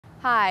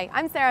Hi,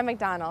 I'm Sarah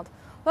McDonald.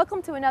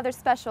 Welcome to another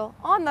special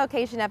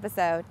on-location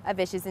episode of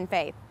Issues in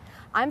Faith.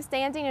 I'm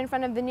standing in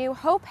front of the new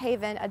Hope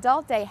Haven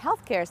Adult Day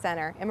Healthcare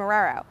Center in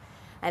Marrero.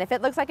 And if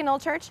it looks like an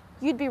old church,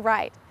 you'd be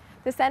right.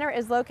 The center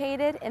is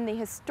located in the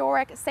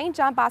historic St.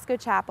 John Bosco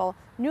Chapel,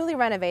 newly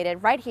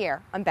renovated right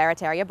here on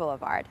Barataria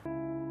Boulevard.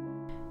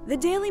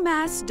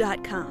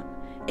 TheDailyMass.com.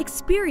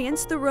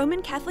 Experience the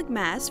Roman Catholic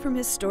Mass from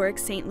historic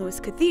St. Louis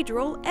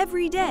Cathedral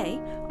every day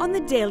on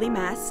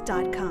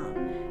TheDailyMass.com.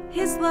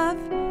 His love,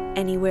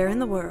 anywhere in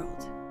the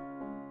world.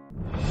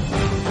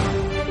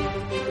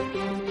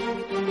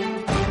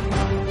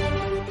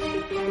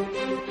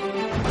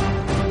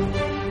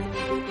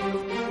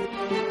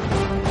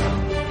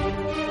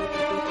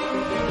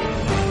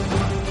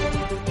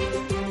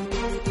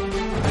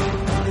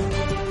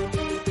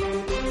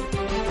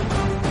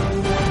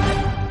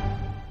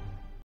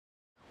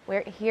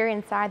 We're here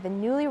inside the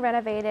newly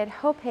renovated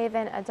Hope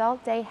Haven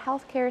Adult Day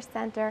Healthcare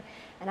Center,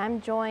 and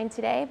I'm joined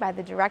today by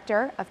the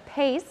Director of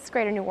PACE,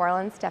 Greater New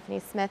Orleans, Stephanie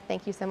Smith.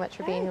 Thank you so much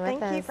for being with us.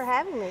 Thank you for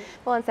having me.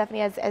 Well, and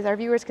Stephanie, as our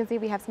viewers can see,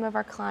 we have some of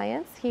our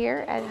clients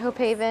here at Hope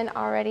Haven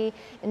already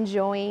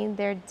enjoying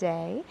their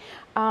day.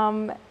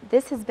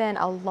 This has been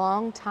a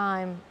long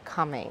time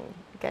coming,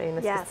 getting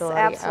this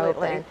facility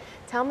open.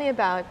 Tell me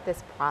about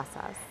this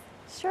process.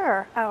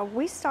 Sure.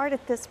 We started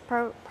this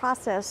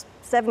process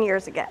 7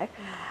 years ago.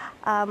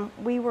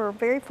 We were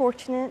very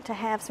fortunate to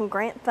have some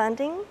grant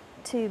funding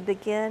to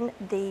begin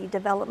the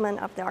development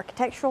of the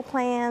architectural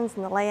plans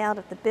and the layout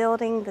of the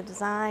building, the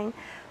design.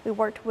 We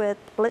worked with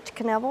Blitch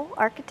Knievel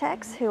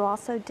Architects, who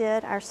also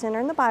did our center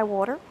in the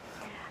Bywater,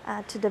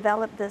 to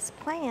develop this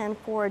plan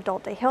for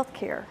adult day health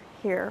care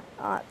here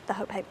at the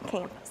Hope Haven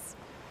campus.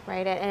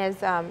 Right, and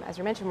as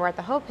you mentioned, we're at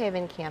the Hope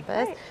Haven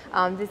campus.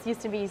 Right. This used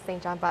to be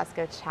St. John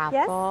Bosco Chapel.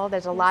 Yes.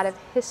 There's a lot of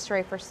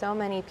history for so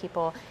many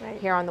people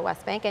here on the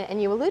West Bank,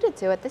 and you alluded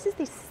to it. This is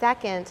the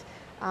second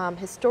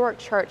historic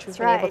church we've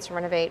been able to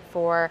renovate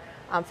for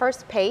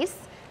first PACE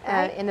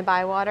in the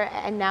Bywater,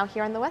 and now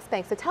here on the West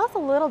Bank. So tell us a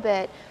little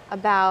bit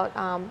about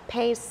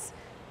PACE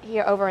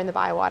here over in the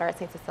Bywater at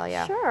St.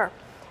 Cecilia. Sure.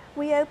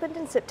 We opened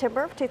in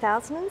September of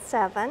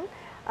 2007.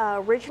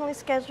 Originally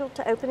scheduled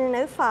to open in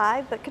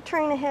 2005, but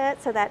Katrina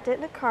hit, so that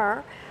didn't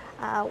occur.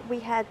 We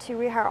had to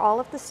rehire all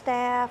of the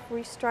staff,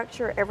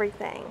 restructure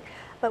everything.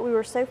 But we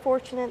were so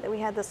fortunate that we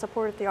had the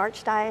support of the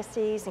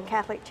Archdiocese and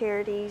Catholic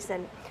Charities,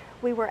 and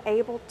we were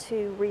able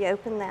to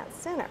reopen that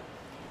center.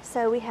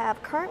 So we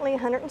have currently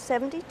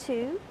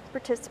 172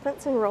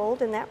 participants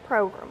enrolled in that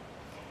program.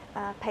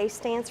 PACE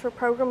stands for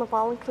Program of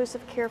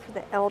All-Inclusive Care for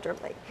the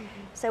Elderly.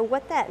 So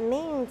what that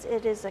means,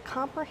 it is a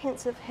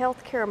comprehensive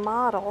health care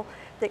model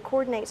that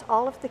coordinates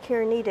all of the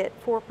care needed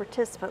for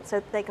participants so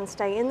that they can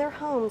stay in their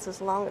homes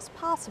as long as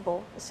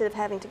possible instead of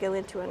having to go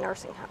into a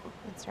nursing home.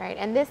 That's right.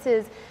 And this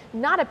is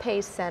not a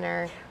PACE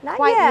center not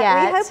quite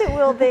yet. We hope it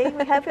will be.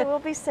 We hope it will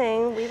be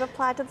soon. We've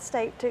applied to the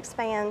state to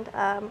expand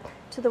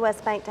to the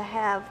West Bank to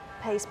have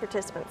PACE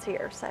participants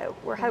here, so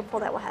we're hopeful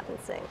that will happen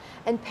soon.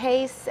 And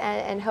PACE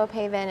and Hope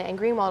Haven and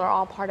Greenwald are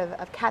all part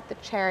of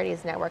Catholic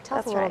Charities Network. Tell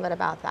us a little bit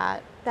about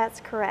that. That's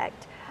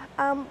correct.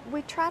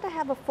 We try to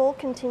have a full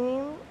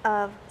continuum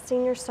of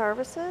senior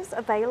services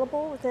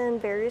available within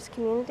various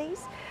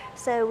communities.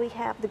 So we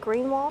have the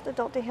Greenwald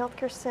Adult Day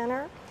Healthcare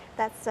Center.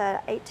 That's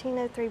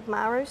 1803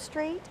 Myro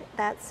Street.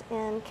 That's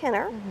in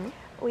Kenner.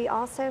 We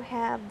also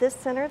have this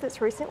center that's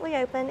recently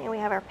opened, and we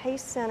have our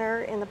PACE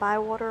Center in the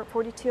Bywater at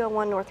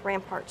 4201 North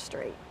Rampart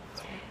Street.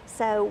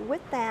 So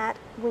with that,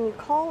 when you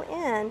call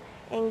in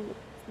and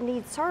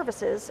need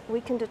services,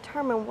 we can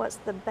determine what's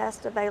the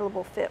best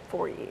available fit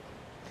for you.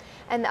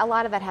 And a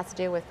lot of that has to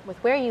do with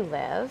where you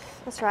live.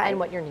 That's right. And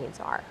what your needs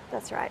are.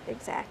 That's right,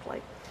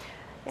 exactly.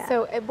 Yeah.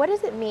 So what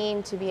does it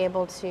mean to be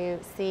able to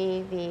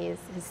see these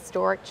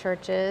historic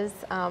churches,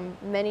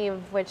 many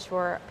of which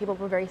people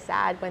were very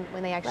sad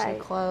when they actually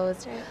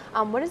closed.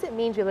 What does it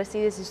mean to be able to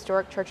see these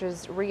historic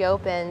churches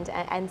reopened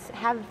and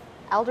have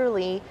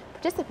elderly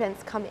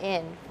participants come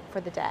in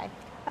for the day?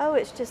 Oh,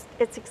 it's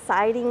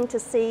exciting to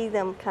see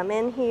them come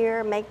in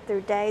here, make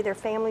their day. Their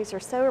families are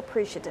so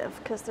appreciative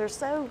because there's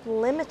so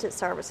limited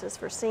services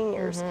for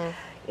seniors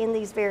in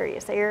these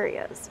various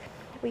areas.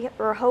 We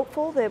are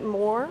hopeful that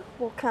more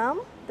will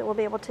come, that we'll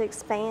be able to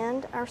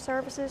expand our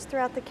services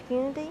throughout the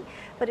community,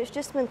 but it's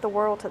just meant the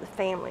world to the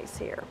families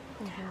here.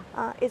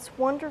 It's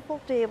wonderful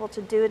to be able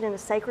to do it in a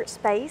sacred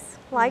space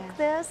like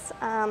this.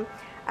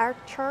 Our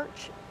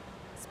church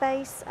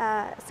space,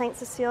 St.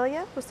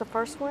 Cecilia was the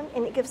first one,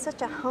 and it gives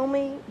such a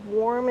homey,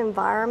 warm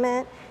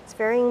environment. It's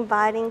very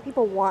inviting.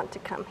 People want to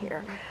come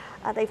here.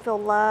 They feel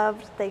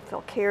loved, they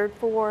feel cared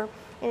for,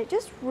 and it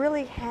just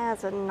really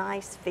has a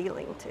nice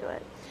feeling to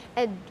it.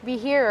 And we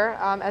hear,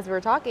 as we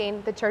were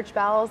talking, the church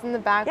bells in the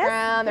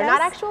background. They're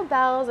not actual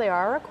bells, they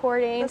are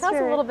recording. Tell us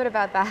a little bit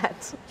about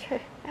that.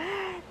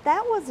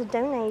 That was a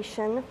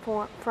donation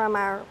from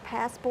our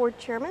past board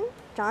chairman,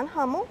 John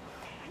Hummel,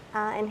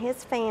 and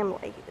his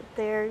family.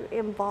 They're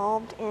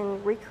involved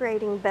in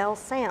recreating bell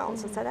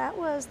sounds. And so that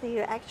was the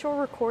actual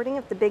recording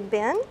of the Big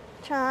Ben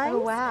chimes. Oh,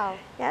 wow.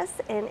 Yes,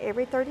 and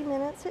every 30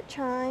 minutes it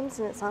chimes,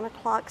 and it's on a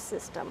clock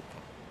system.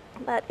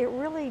 But it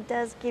really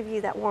does give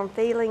you that warm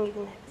feeling. You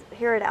can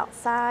hear it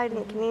outside in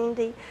the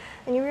community,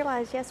 and you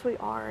realize, yes, we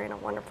are in a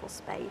wonderful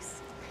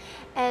space.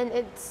 And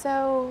it's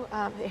so,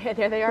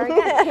 there they are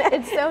again.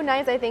 It's so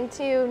nice, I think,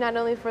 too, not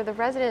only for the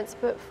residents,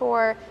 but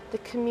for the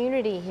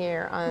community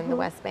here on the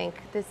West Bank.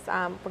 This,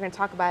 we're going to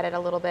talk about it a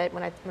little bit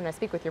when I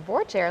speak with your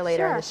board chair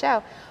later in the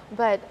show.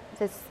 But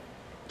this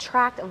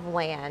tract of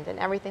land and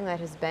everything that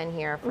has been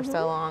here for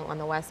so long on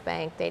the West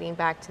Bank, dating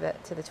back to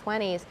the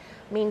 20s,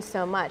 means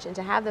so much. And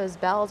to have those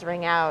bells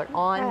ring out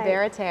on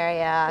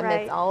Barataria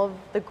amidst all of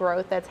the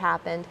growth that's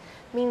happened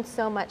means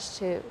so much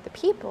to the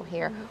people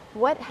here.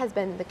 What has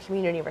been the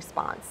community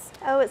response?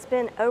 Oh, it's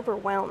been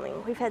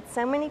overwhelming. We've had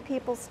so many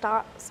people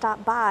stop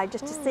by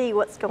just to see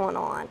what's going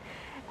on.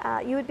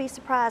 You would be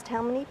surprised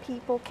how many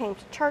people came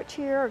to church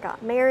here, or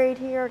got married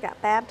here, or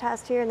got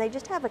baptized here, and they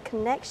just have a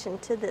connection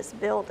to this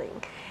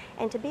building.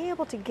 And to be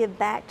able to give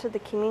back to the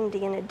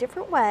community in a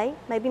different way,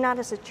 maybe not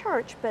as a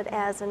church, but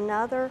as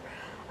another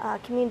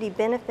community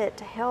benefit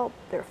to help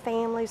their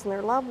families and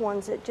their loved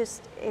ones, it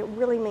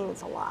really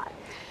means a lot.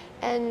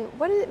 And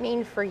what does it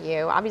mean for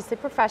you? Obviously,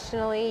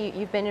 professionally,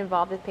 you've been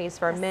involved with PACE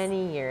for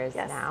many years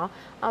now.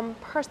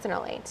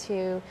 Personally,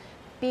 to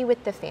be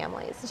with the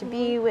families, to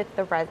be with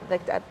I'm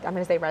going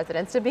to say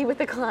residents, to be with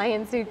the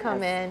clients who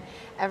come in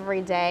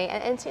every day,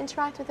 and to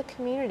interact with the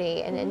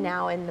community, and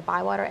now in the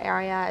Bywater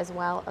area as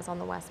well as on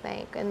the West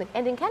Bank and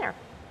in Kenner.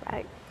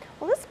 Right.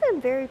 Well, this has been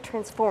very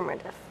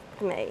transformative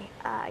to me.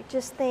 I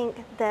just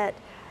think that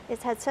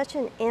it's had such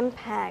an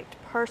impact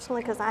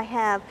personally, because I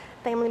have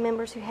family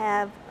members who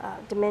have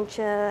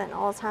dementia and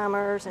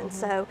Alzheimer's, and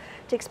so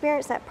to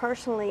experience that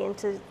personally and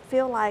to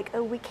feel like,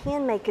 oh, we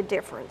can make a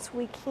difference,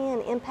 we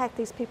can impact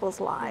these people's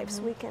lives,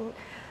 we can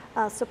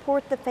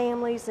support the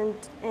families and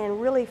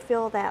really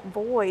fill that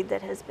void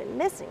that has been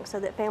missing, so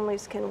that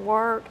families can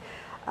work,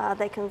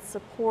 they can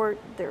support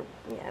their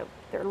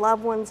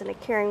loved ones in a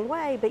caring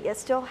way, but yet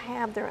still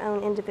have their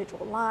own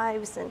individual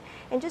lives and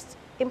just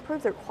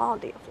improve their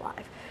quality of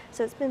life.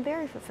 So it's been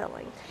very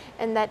fulfilling.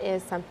 And that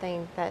is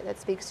something that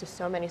speaks to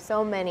so many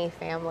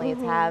families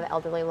have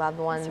elderly loved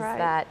ones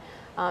that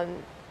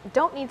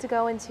don't need to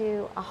go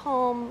into a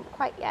home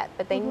quite yet,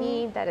 but they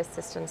need that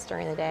assistance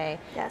during the day.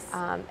 Yes.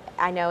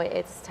 I know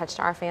it's touched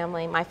our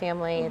family, my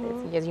family,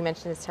 as you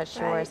mentioned, it's touched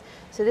yours.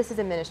 So this is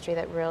a ministry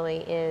that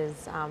really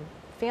is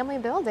family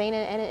building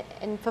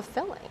and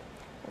fulfilling.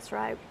 That's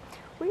right.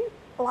 We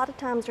a lot of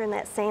times are in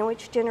that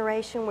sandwich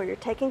generation where you're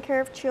taking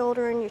care of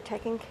children, you're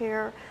taking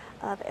care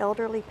of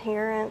elderly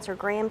parents or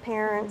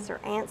grandparents or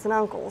aunts and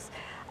uncles,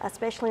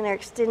 especially in our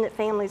extended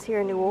families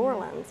here in New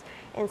Orleans.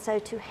 And so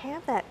to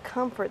have that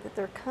comfort that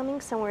they're coming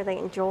somewhere they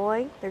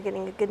enjoy, they're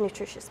getting a good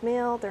nutritious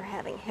meal, they're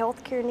having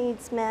health care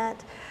needs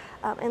met,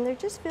 and they're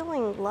just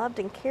feeling loved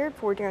and cared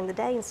for during the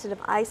day instead of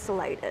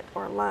isolated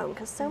or alone,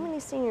 because so many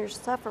seniors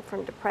suffer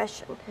from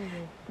depression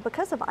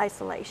because of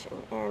isolation,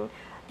 and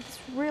this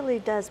really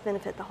does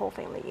benefit the whole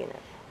family unit.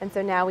 And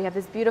so now we have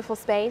this beautiful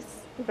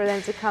space for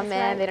them to come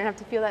in. They don't have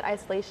to feel that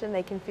isolation.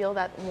 They can feel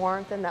that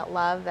warmth and that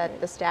love that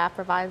the staff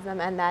provides them,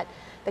 and that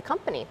the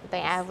company that they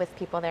have with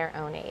people their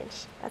own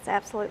age. That's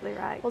absolutely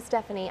right. Well,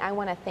 Stephanie, I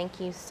want to thank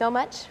you so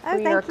much for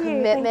your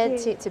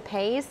commitment to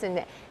PACE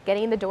and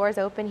getting the doors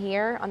open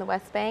here on the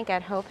West Bank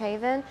at Hope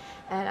Haven.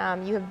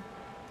 And you have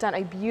done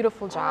a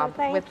beautiful job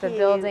with the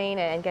building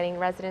and getting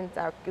residents,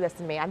 listen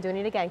to me, I'm doing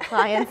it again,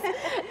 clients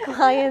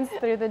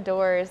through the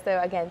doors. So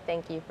again,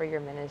 thank you for your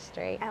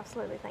ministry.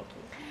 Absolutely, thank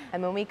you.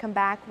 And when we come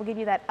back, we'll give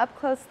you that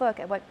up-close look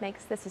at what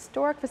makes this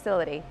historic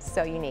facility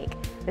so unique.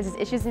 This is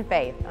Issues in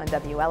Faith on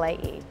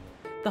WLAE.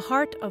 The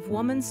heart of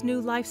Woman's New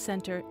Life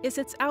Center is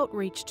its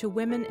outreach to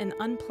women in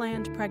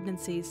unplanned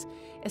pregnancies,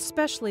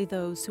 especially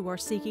those who are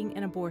seeking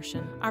an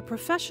abortion. Our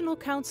professional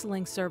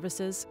counseling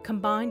services,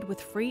 combined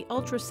with free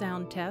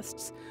ultrasound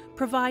tests,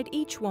 provide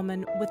each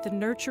woman with the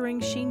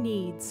nurturing she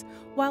needs,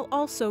 while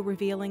also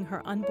revealing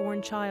her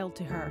unborn child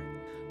to her.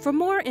 For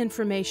more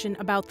information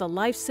about the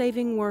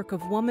life-saving work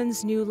of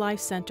Woman's New Life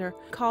Center,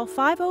 call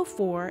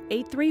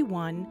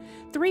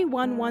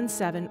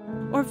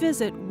 504-831-3117 or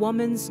visit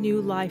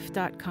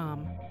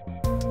womansnewlife.com.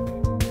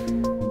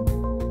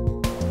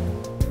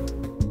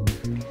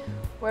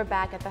 We're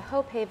back at the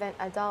Hope Haven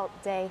Adult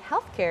Day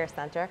Healthcare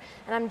Center,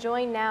 and I'm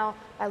joined now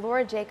by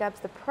Laura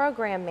Jacobs, the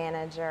program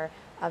manager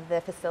of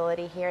the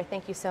facility here.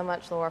 Thank you so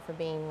much, Laura, for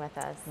being with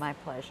us. My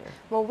pleasure.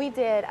 Well, we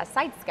did a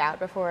site scout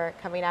before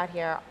coming out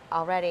here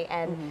already,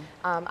 and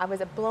I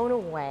was blown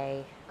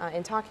away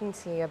in talking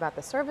to you about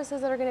the services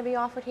that are going to be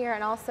offered here,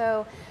 and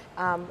also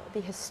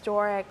the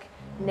historic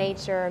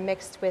nature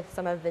mixed with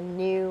some of the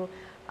new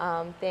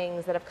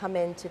things that have come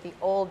into the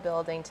old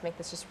building to make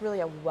this just really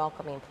a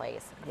welcoming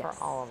place for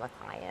all of the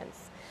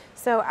clients.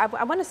 So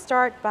I want to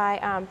start by,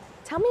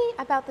 tell me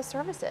about the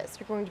services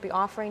you're going to be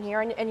offering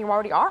here, and you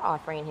already are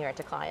offering here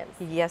to clients.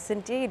 Yes,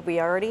 indeed.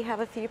 We already have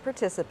a few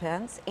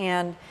participants,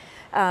 and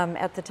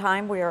at the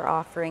time we are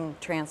offering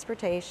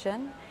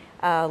transportation,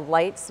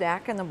 light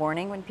snack in the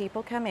morning when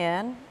people come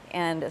in,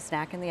 and a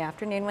snack in the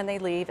afternoon when they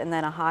leave, and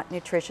then a hot,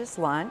 nutritious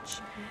lunch.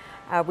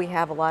 We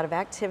have a lot of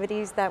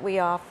activities that we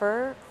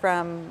offer,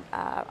 from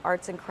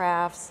arts and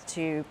crafts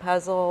to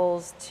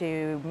puzzles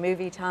to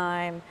movie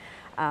time.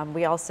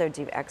 We also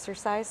do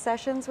exercise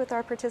sessions with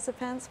our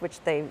participants, which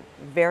they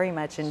very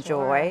much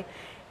enjoy. Sure.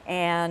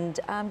 And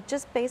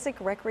just basic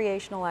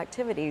recreational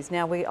activities.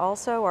 Now, we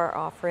also are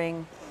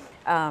offering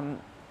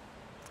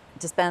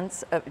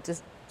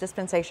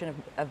dispensation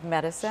of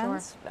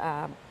medicines.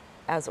 Sure.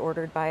 As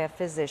ordered by a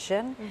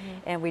physician,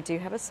 and we do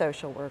have a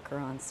social worker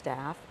on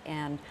staff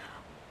and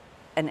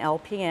an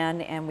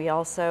LPN, and we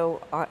also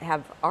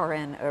have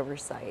RN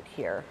oversight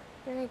here.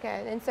 Very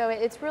good. And so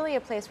it's really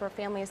a place where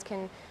families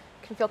can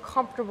feel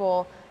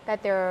comfortable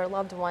that their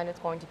loved one is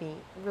going to be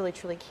really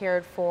truly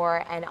cared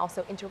for, and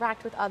also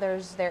interact with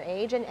others their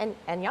age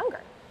and younger.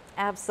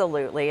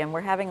 Absolutely, and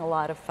we're having a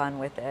lot of fun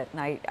with it.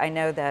 And I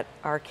know that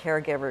our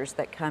caregivers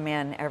that come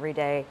in every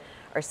day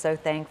are so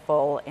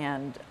thankful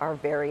and are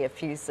very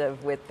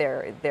effusive with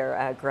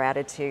their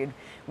gratitude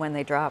when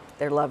they drop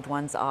their loved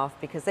ones off,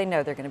 because they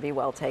know they're going to be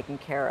well taken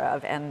care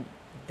of, and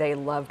they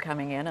love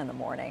coming in the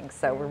morning.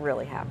 So we're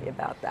really happy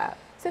about that.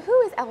 So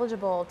who is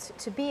eligible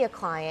to be a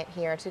client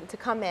here, to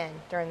come in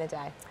during the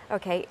day?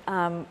 Okay,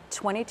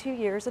 22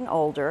 years and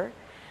older,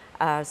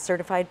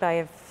 certified by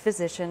a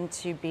physician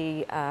to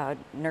be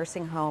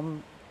nursing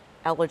home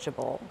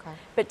eligible. Okay.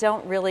 But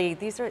don't really,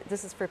 this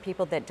is for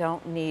people that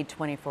don't need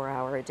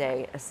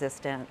 24-hour-a-day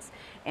assistance,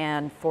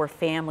 and for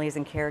families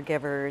and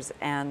caregivers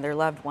and their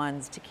loved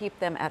ones to keep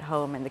them at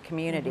home in the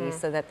community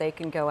so that they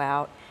can go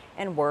out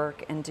and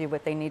work and do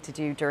what they need to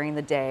do during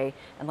the day,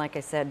 and like I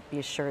said, be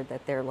assured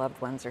that their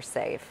loved ones are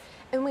safe.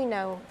 And we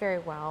know very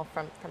well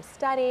from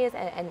studies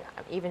and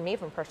even me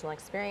from personal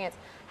experience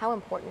how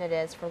important it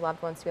is for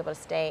loved ones to be able to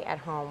stay at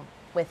home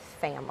with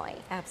family.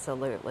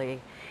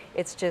 Absolutely.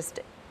 It's just,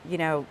 you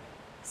know,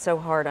 so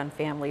hard on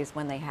families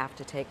when they have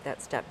to take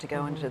that step to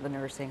go into the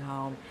nursing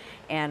home,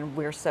 and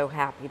we're so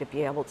happy to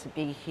be able to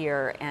be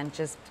here and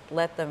just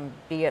let them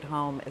be at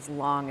home as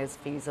long as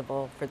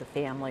feasible for the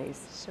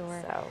families.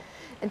 Sure.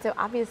 And so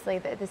obviously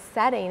the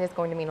setting is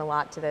going to mean a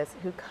lot to those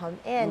who come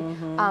in.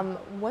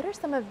 What are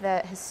some of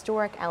the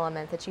historic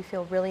elements that you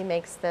feel really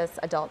makes this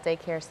adult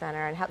daycare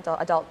center and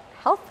adult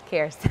health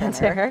care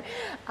center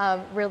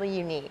really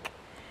unique?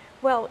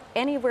 Well,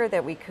 anywhere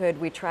that we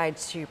could, we tried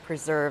to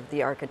preserve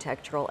the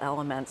architectural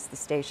elements, the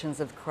Stations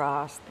of the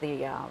Cross,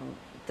 the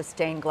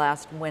stained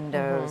glass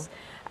windows.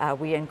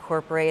 We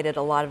incorporated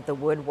a lot of the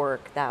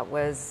woodwork that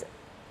was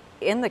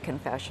in the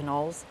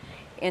confessionals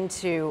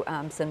into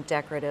some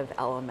decorative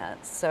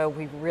elements. So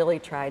we really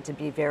tried to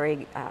be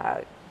very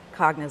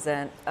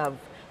cognizant of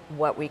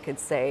what we could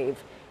save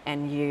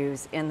and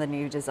use in the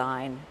new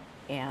design.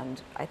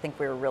 And I think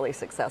we were really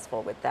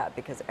successful with that,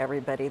 because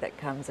everybody that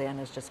comes in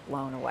is just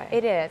blown away.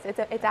 It is.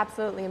 It's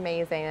absolutely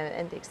amazing.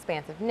 And the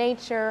expansive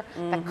nature,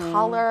 the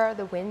color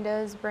the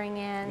windows bring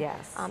in.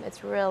 Yes.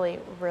 It's really,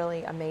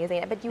 really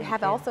amazing. But you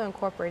have also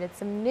incorporated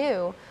some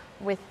new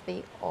with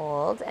the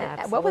old.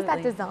 Absolutely. What was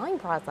that design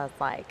process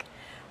like?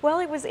 Well,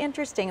 it was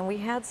interesting, and we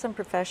had some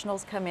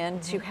professionals come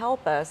in to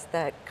help us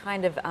that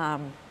kind of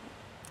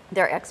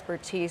their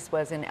expertise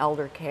was in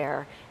elder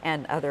care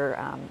and other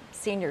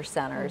senior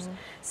centers.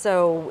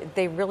 So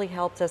they really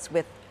helped us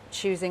with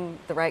choosing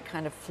the right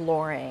kind of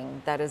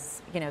flooring that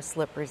is, you know,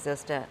 slip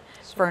resistant,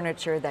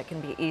 furniture that can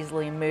be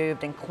easily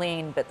moved and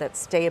cleaned, but that's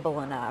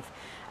stable enough.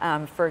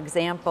 For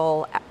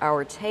example,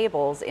 our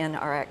tables in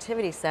our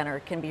activity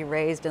center can be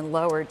raised and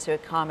lowered to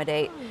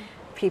accommodate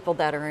people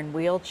that are in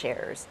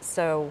wheelchairs.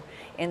 So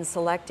in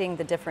selecting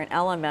the different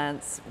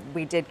elements,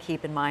 we did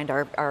keep in mind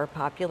our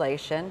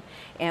population,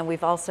 and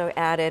we've also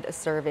added a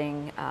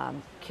serving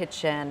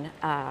kitchen,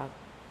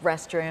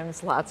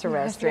 restrooms, lots of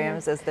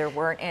restrooms, as there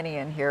weren't any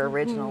in here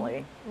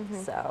originally.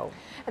 So,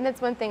 and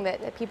that's one thing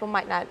that people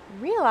might not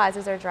realize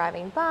as they're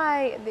driving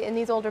by. In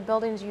these older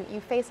buildings, you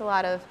face a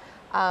lot of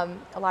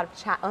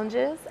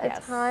challenges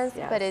at times,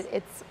 but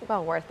it's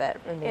well worth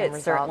it.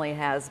 It certainly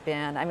has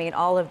been. I mean,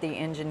 all of the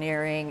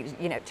engineering,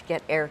 you know, to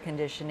get air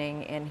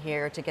conditioning in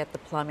here, to get the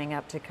plumbing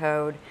up to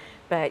code.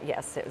 But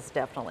yes, it was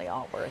definitely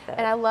all worth it.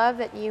 And I love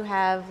that you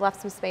have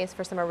left some space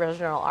for some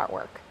original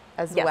artwork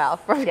as well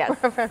from your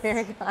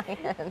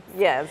clients.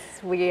 Yes,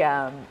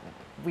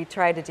 we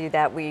try to do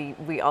that.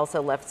 We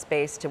also left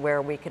space to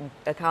where we can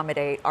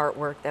accommodate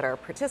artwork that our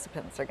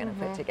participants are going to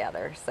put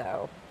together.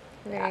 So.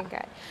 Very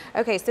good.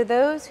 Okay, so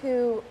those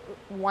who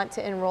want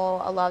to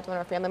enroll a loved one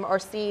or family member, or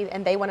see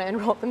and they want to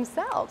enroll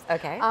themselves,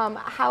 okay.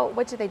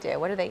 What do they do?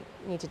 What do they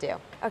need to do?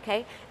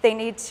 Okay, they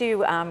need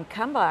to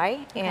come by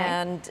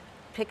and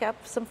pick up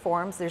some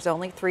forms. There's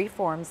only 3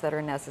 forms that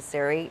are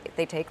necessary.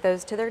 They take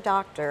those to their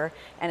doctor,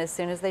 and as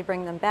soon as they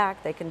bring them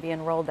back, they can be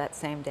enrolled that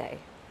same day.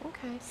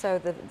 Okay. So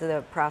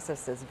the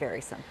process is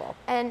very simple.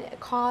 And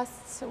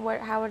costs,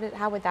 how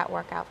would that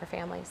work out for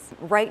families?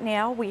 Right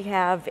now we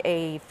have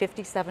a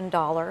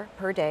 $57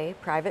 per day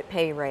private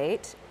pay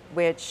rate,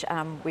 which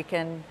we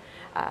can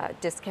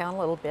discount a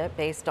little bit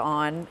based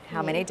on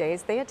how many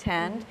days they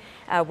attend.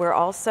 We're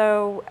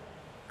also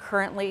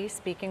currently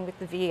speaking with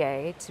the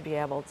VA to be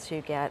able to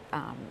get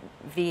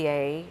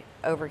VA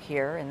over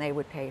here, and they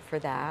would pay for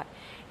that,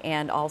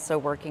 and also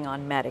working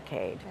on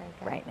Medicaid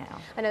right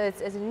now. I know it's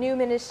a new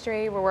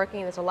ministry. We're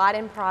working, there's a lot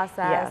in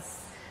process.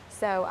 Yes.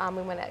 So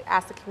we want to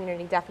ask the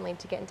community definitely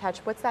to get in touch.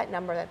 What's that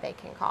number that they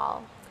can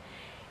call?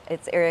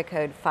 It's area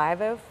code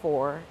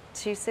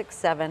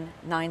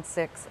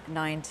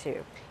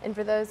 504-267-9692. And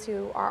for those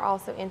who are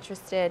also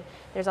interested,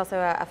 there's also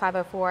a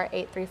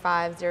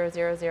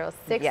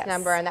 504-835-0006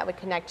 number, and that would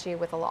connect you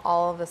with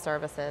all of the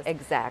services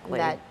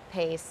that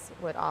PACE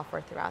would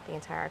offer throughout the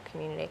entire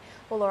community.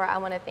 Well, Laura, I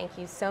want to thank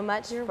you so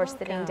much for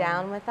sitting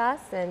down with us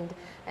and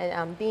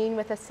being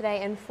with us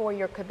today, and for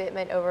your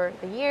commitment over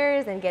the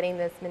years and getting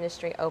this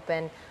ministry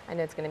open. I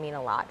know it's going to mean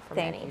a lot for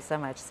many. Thank you so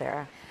much,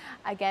 Sarah.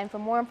 Again, for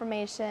more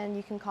information,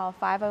 you can call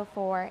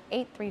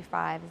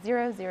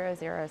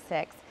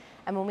 504-835-0006.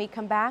 And when we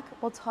come back,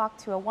 we'll talk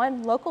to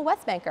one local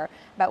West Banker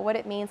about what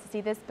it means to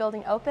see this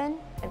building open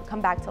and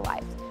come back to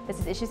life. This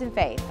is Issues in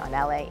Faith on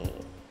LAE.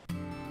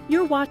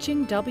 You're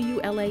watching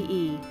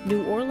WLAE,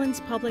 New Orleans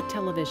Public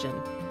Television.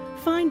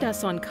 Find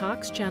us on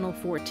Cox Channel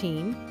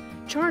 14,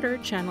 Charter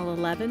Channel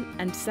 11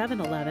 and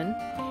 711,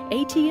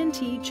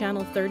 AT&T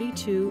Channel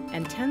 32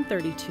 and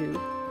 1032,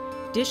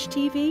 Dish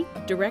TV,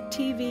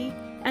 DirecTV,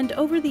 and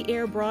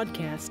over-the-air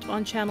broadcast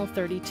on Channel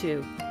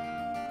 32.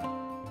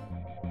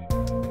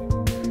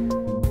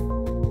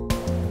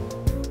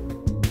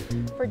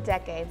 For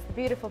decades, the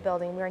beautiful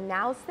building we're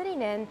now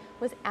sitting in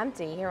was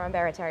empty here on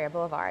Barataria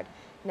Boulevard.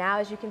 Now,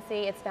 as you can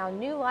see, it's found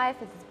new life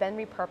as it's been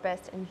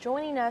repurposed, and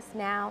joining us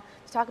now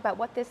to talk about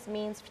what this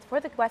means for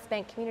the West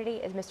Bank community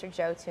is Mr.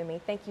 Joe Toomey.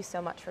 Thank you so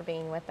much for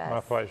being with us. My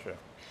pleasure.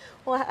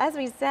 Well, as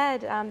we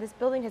said, this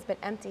building has been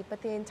empty,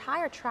 but the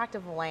entire tract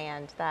of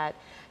land that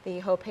the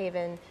Hope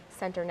Haven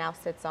Center now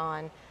sits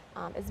on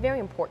is very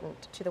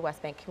important to the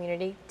West Bank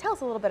community. Tell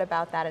us a little bit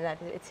about that and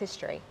its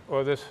history.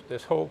 Well,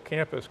 this whole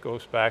campus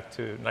goes back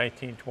to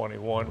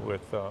 1921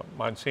 with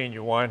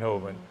Monsignor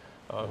Weinhoven,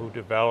 who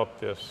developed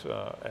this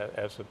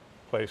as a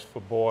place for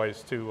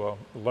boys to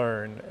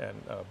learn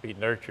and be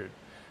nurtured.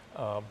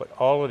 But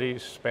all of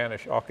these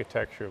Spanish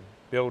architecture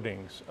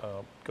buildings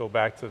go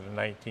back to the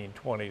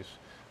 1920s.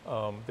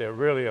 They're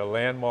really a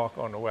landmark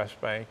on the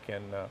West Bank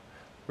and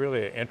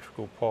really an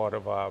integral part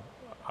of our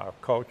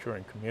culture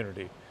and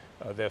community.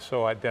 They're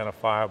so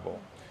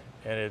identifiable.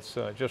 And it's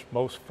just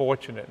most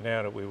fortunate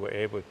now that we were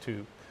able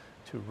to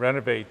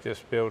renovate this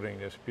building,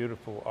 this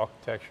beautiful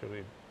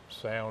architecturally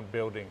sound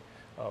building,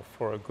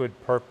 for a good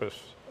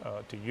purpose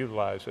to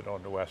utilize it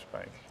on the West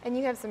Bank. And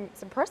you have some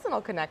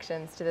personal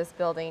connections to this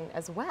building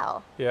as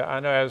well. Yeah,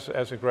 I know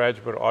as a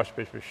graduate of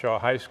Archbishop Shaw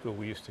High School,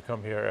 we used to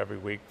come here every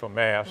week for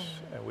Mass,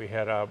 and we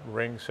had our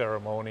ring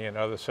ceremony and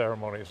other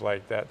ceremonies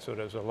like that. So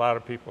there's a lot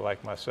of people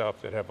like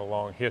myself that have a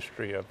long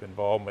history of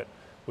involvement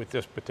with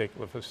this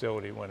particular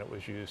facility when it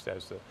was used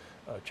as the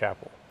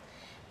chapel.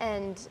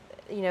 And,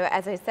 you know,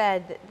 as I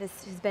said,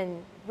 this has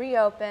been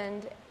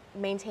reopened,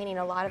 maintaining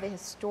a lot of the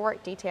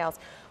historic details.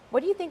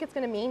 What do you think it's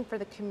going to mean for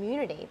the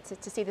community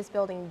to see this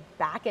building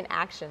back in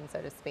action,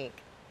 so to speak?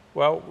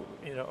 Well,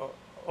 you know,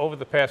 over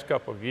the past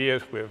couple of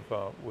years, we've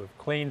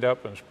cleaned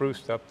up and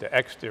spruced up the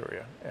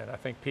exterior, and I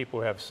think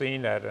people have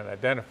seen that and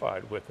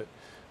identified with it.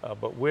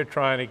 But we're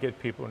trying to get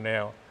people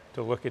now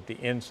to look at the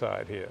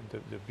inside here,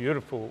 the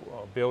beautiful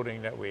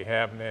building that we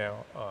have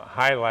now,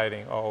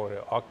 highlighting all of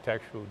the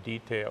architectural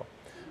detail.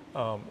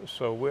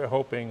 So we're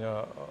hoping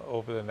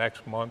over the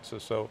next months or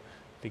so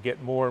to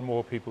get more and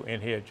more people in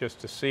here just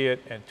to see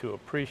it and to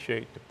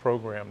appreciate the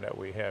program that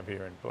we have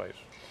here in place.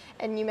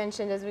 And you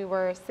mentioned as we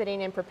were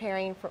sitting and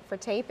preparing for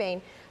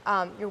taping,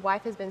 your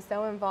wife has been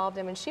so involved,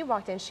 and when she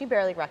walked in, she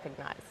barely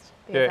recognized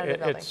the inside of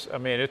the building. I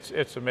mean,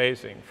 it's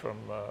amazing from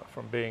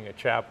being a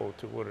chapel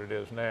to what it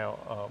is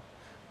now.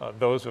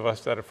 Those of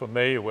us that are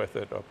familiar with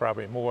it are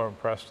probably more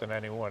impressed than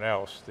anyone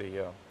else,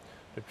 the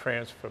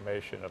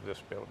transformation of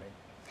this building.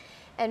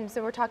 And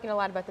so we're talking a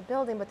lot about the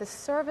building, but the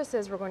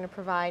services we're going to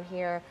provide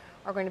here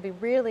are going to be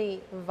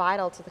really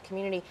vital to the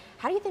community.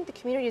 How do you think the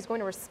community is going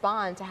to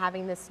respond to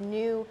having this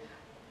new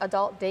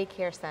adult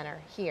daycare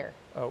center here?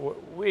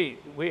 We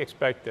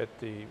expect that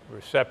the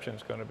reception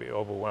is going to be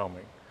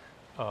overwhelming.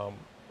 For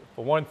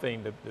one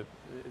thing, the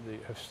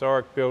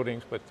historic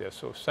buildings, but they're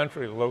so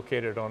centrally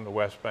located on the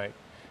West Bank,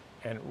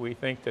 and we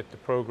think that the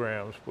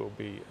programs will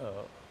be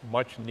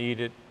much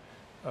needed.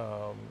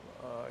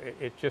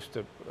 It's just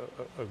a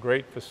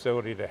great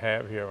facility to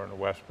have here on the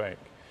West Bank,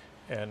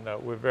 and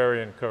we're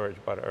very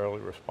encouraged by the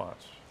early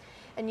response.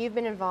 And you've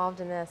been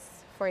involved in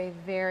this for a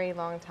very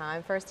long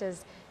time. First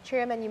as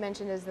chairman, you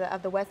mentioned,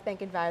 of the West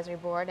Bank Advisory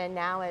Board, and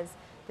now as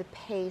the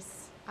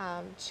PACE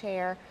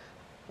chair.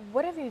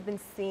 What have you been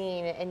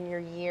seeing in your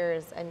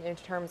years in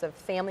terms of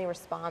family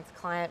response,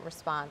 client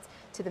response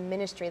to the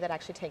ministry that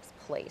actually takes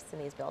place in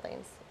these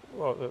buildings?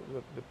 Well,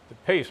 the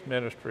PACE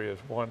ministry is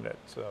one that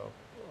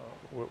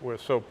we're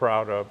so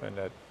proud of, and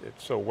that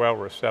it's so well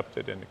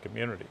received in the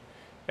community.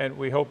 And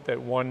we hope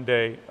that one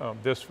day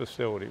this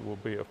facility will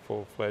be a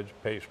full-fledged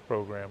PACE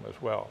program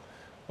as well.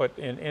 But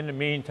in the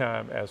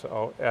meantime, as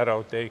an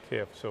adult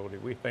daycare facility,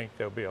 we think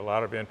there'll be a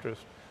lot of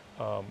interest.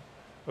 A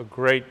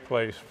great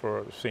place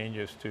for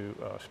seniors to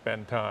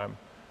spend time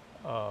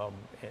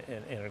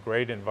in a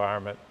great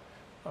environment.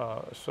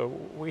 So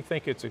we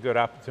think it's a good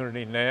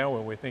opportunity now,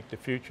 and we think the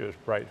future is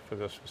bright for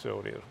this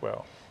facility as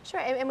well.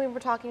 Sure, and we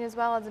were talking as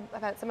well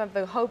about some of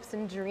the hopes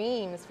and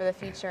dreams for the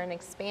future and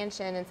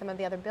expansion and some of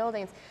the other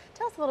buildings.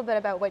 Tell us a little bit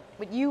about what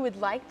you would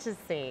like to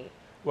see.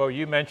 Well,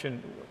 you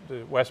mentioned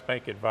the West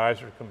Bank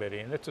Advisory Committee,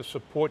 and it's a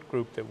support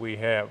group that we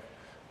have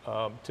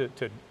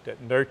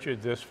that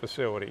nurtured this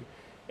facility.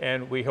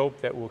 And we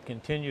hope that we'll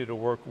continue to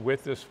work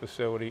with this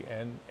facility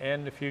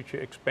and the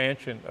future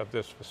expansion of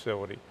this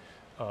facility.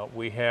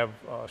 We have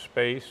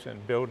space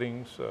and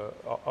buildings,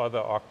 other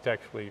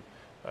architecturally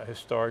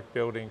historic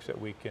buildings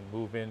that we can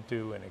move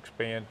into and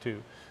expand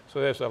to.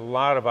 So there's a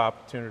lot of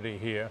opportunity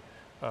here,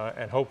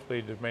 and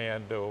hopefully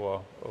demand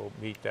will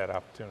meet that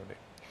opportunity.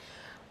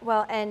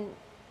 Well, and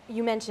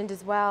you mentioned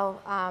as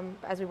well,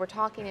 as we were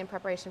talking in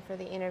preparation for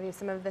the interview,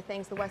 some of the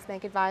things the West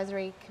Bank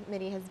Advisory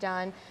Committee has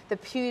done, the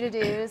Pew to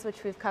Do's,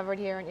 which we've covered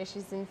here in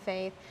Issues in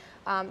Faith.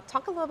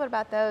 Talk a little bit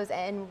about those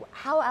and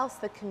how else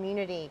the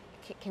community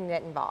can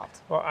get involved.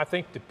 Well, I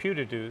think the Pew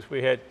to Do's,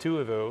 we had 2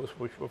 of those,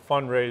 which were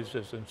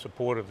fundraisers in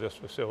support of this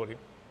facility,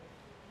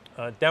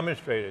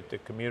 demonstrated the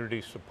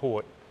community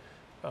support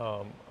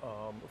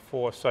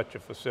for such a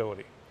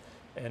facility.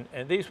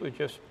 And these were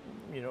just,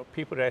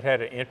 people that had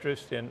an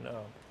interest in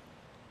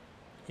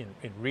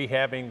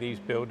rehabbing these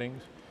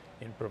buildings,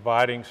 in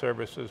providing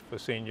services for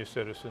senior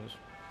citizens.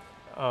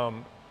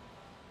 And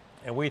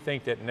we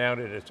think that now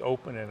that it's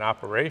open and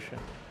operation,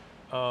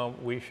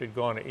 we should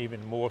garner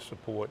even more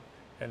support,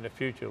 and the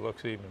future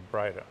looks even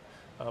brighter.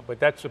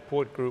 But that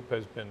support group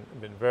has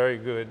been very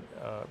good,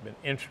 been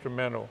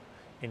instrumental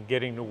in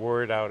getting the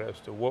word out as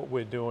to what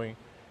we're doing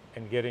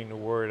and getting the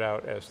word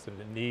out as to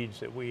the needs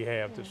that we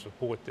have to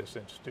support this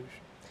institution.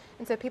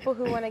 And so people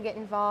who want to get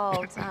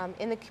involved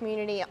in the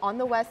community on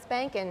the West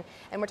Bank, and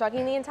we're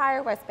talking the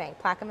entire West Bank,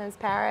 Plaquemines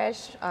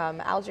Parish,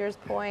 Algiers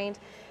Point,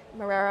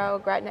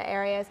 Marrero, Gretna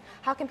areas,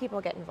 how can people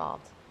get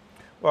involved?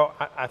 Well,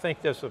 I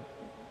think there's a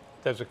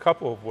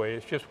couple of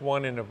ways. Just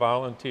one in a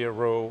volunteer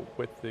role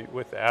with the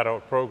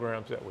adult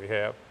programs that we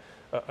have.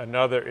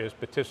 Another is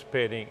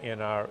participating in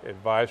our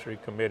advisory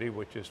committee,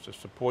 which is the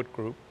support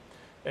group.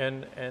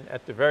 And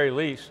at the very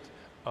least,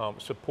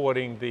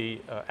 supporting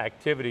the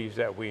activities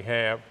that we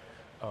have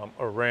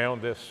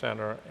around this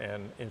center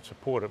and in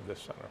support of this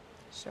center.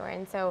 Sure,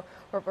 and so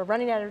we're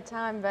running out of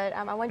time, but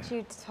I want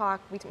you to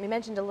talk, we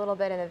mentioned a little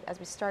bit as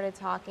we started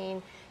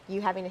talking, you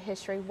having a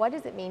history. What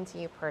does it mean to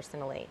you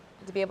personally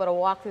to be able to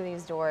walk through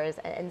these doors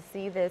and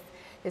see this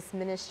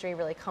ministry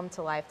really come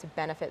to life to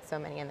benefit so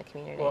many in the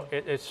community? Well,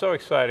 it's so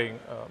exciting.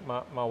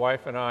 My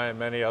wife and I and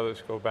many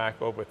others go back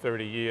over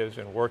 30 years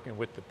in working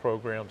with the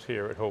programs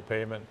here at Hope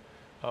Haven,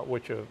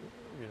 which are,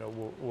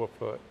 were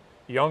for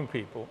young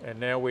people, and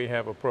now we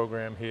have a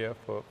program here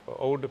for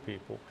older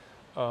people.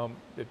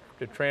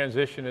 The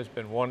transition has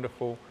been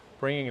wonderful.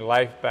 Bringing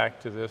life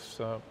back to this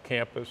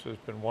campus has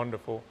been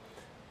wonderful,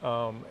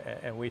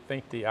 and we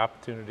think the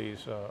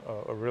opportunities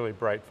are really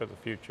bright for the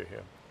future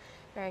here.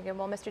 Very good.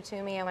 Well, Mr.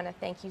 Toomey, I want to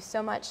thank you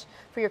so much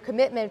for your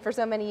commitment for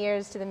so many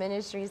years to the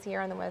ministries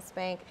here on the West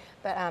Bank,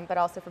 but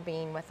also for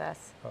being with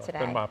us today.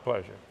 It's been my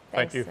pleasure.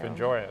 Thank you for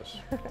joining us.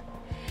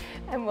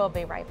 And we'll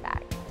be right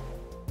back.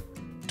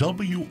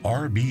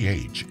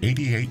 WRBH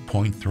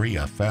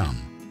 88.3 FM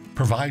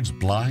provides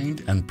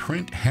blind and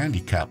print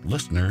handicapped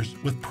listeners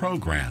with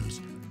programs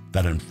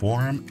that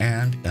inform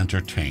and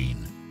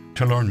entertain.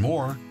 To learn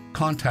more,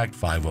 contact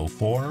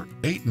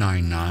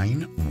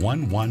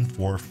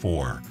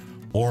 504-899-1144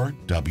 or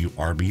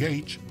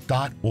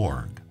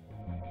wrbh.org.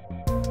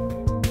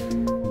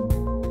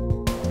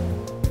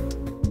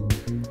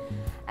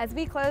 As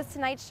we close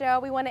tonight's show,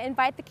 we want to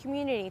invite the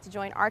community to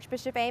join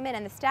Archbishop Amen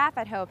and the staff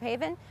at Hope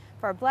Haven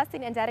for a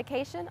blessing and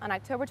dedication on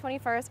October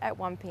 21st at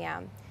 1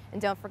 p.m.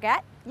 And don't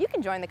forget, you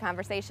can join the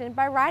conversation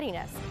by writing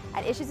us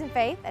at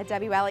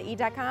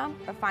issuesinfaith@WLAE.com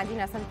or finding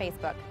us on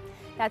Facebook.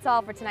 That's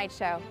all for tonight's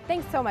show.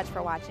 Thanks so much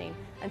for watching.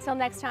 Until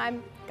next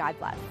time, God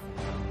bless.